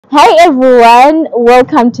Hi everyone,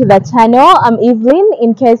 welcome to the channel. I'm Evelyn.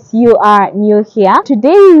 In case you are new here,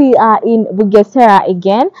 today we are in Bugesera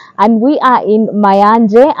again, and we are in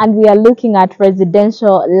Mayanje, and we are looking at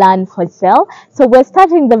residential land for sale. So we're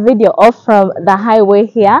starting the video off from the highway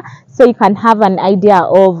here, so you can have an idea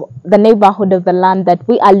of the neighborhood of the land that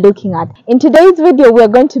we are looking at. In today's video, we're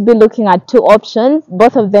going to be looking at two options.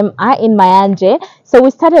 Both of them are in Mayanje. So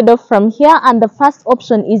we started off from here, and the first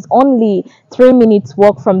option is only 3 minutes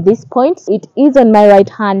walk from this point. It is on my right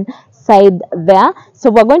hand side there. So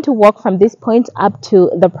we're going to walk from this point up to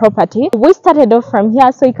the property. We started off from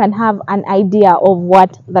here so you can have an idea of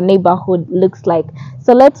what the neighborhood looks like.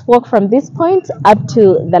 So let's walk from this point up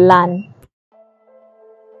to the land.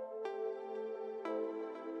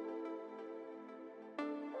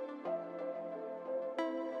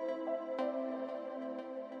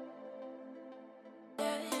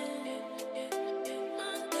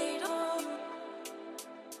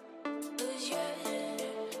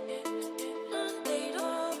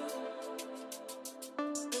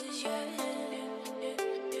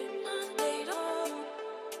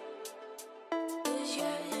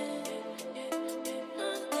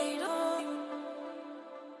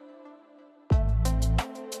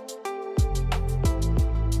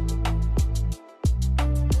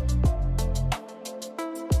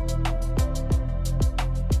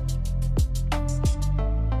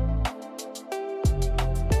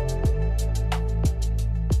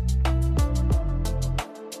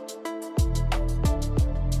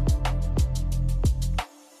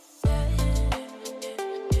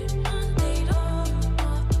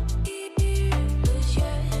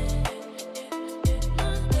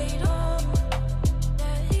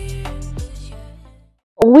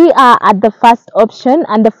 We are at the first option,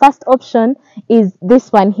 and the first option is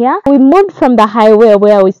this one here. We moved from the highway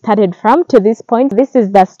where we started from to this point. This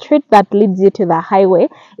is the street that leads you to the highway.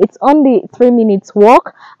 It's only 3 minutes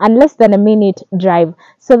walk and less than a minute drive.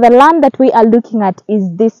 So the land that we are looking at is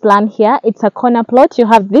this land here. It's a corner plot. You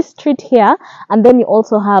have this street here, and then you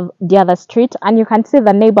also have the other street, and you can see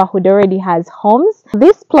the neighborhood already has homes.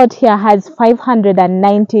 This plot here has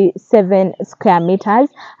 597 square meters,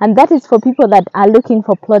 and that is for people that are looking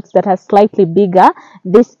for plots that are slightly bigger.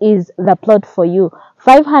 This is the plot for you.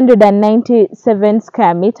 597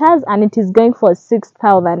 square meters, and it is going for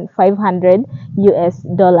 $6,500 US.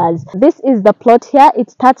 This is the plot here. It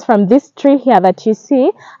starts from this tree here that you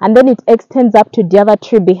see, and then it extends up to the other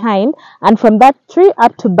tree behind, and from that tree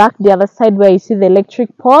up to back the other side where you see the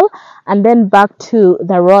electric pole, and then back to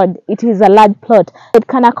the road. It is a large plot. It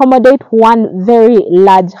can accommodate one very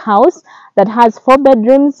large house that has 4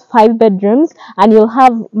 bedrooms, 5 bedrooms, and you'll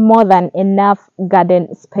have more than enough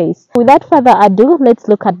garden space. Without further ado, let's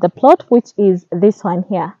look at the plot, which is this one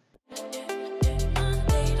here.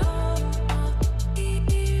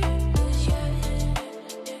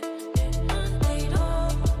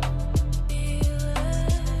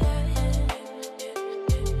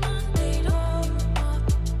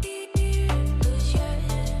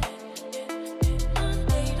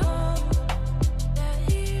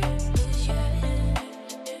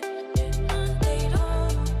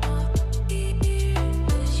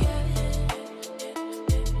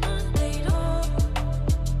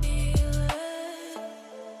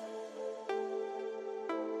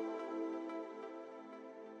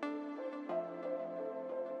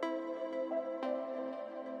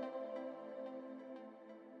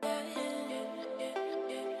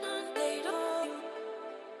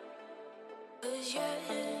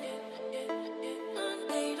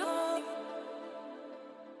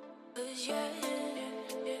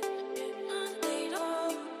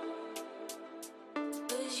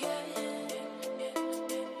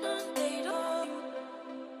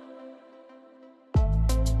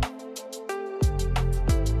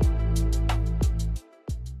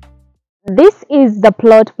 This is the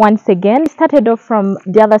plot once again. It started off from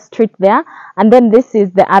the other street there, and then this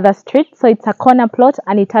is the other street. So it's a corner plot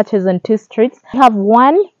and it touches on 2 streets. We have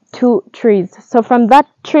 1, 2 trees. So from that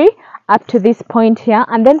tree up to this point here,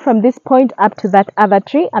 and then from this point up to that other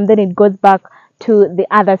tree, and then it goes back to the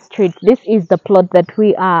other street. This is the plot that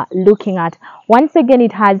we are looking at. Once again,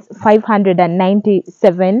 it has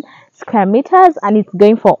 597 square meters, and it's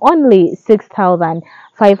going for only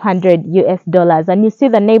 $6,500 US. And you see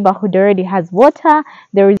the neighborhood already has water,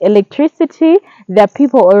 there is electricity, there are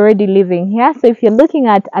people already living here. So if you're looking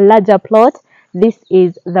at a larger plot, this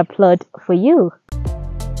is the plot for you.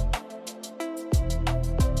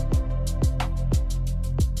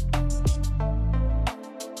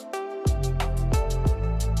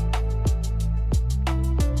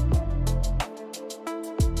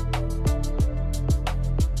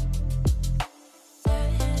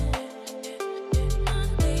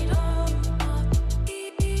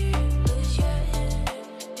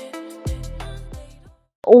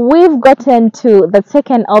 we've gotten to the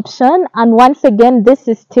second option, and once again this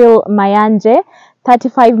is still Mayanje,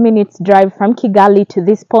 35 minutes drive from Kigali to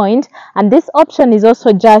this point, and this option is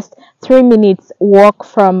also just 3 minutes walk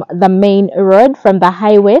from the main road, from the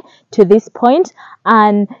highway to this point,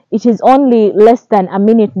 and it is only less than a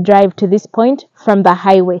minute drive to this point from the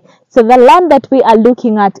highway. So the land that we are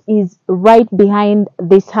looking at is right behind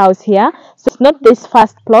this house here. So it's not this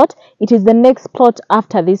first plot, it is the next plot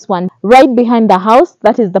after this one. Right behind the house,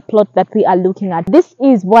 that is the plot that we are looking at. This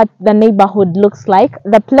is what the neighborhood looks like.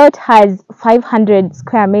 The plot has 500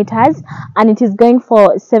 square meters and it is going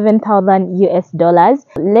for 7,000 US dollars.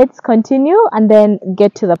 Let's continue and then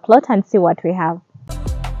get to the plot and see what we have.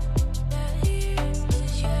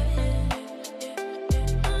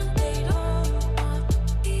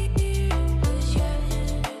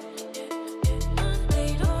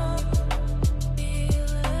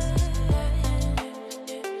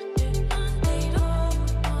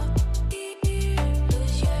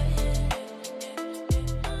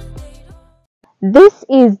 This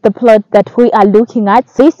is the plot that we are looking at.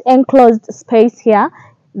 This enclosed space here,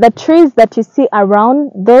 the trees that you see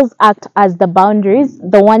around, those act as the boundaries,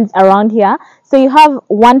 the ones around here. So you have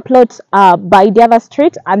one plot by the other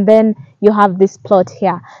street, and then you have this plot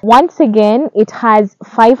here. Once again, it has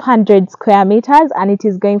 500 square meters and it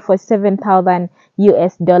is going for 7,000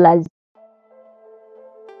 US dollars.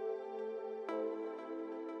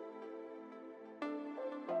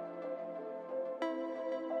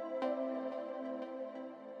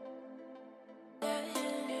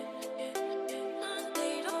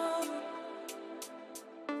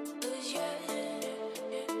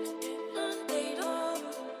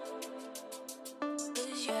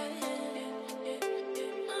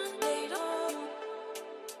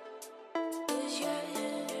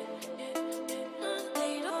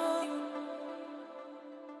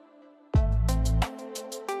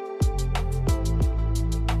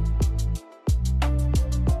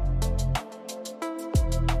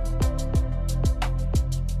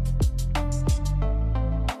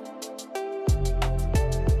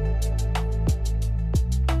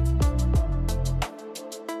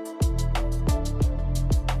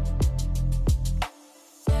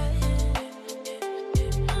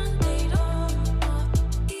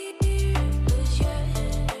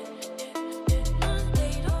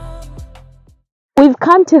 We've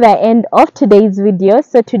come to the end of today's video.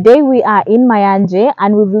 So today we are in Mayanje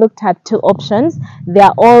and we've looked at two options. They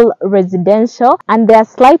are all residential and they are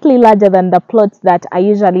slightly larger than the plots that I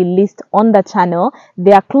usually list on the channel.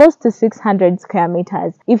 They are close to 600 square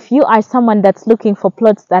meters. If you are someone that's looking for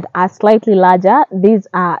plots that are slightly larger, these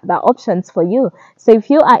are the options for you. So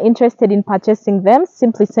if you are interested in purchasing them,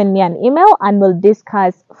 simply send me an email and we'll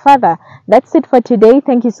discuss further. That's it for today.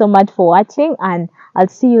 Thank you so much for watching and I'll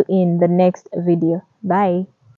see you in the next video. Bye.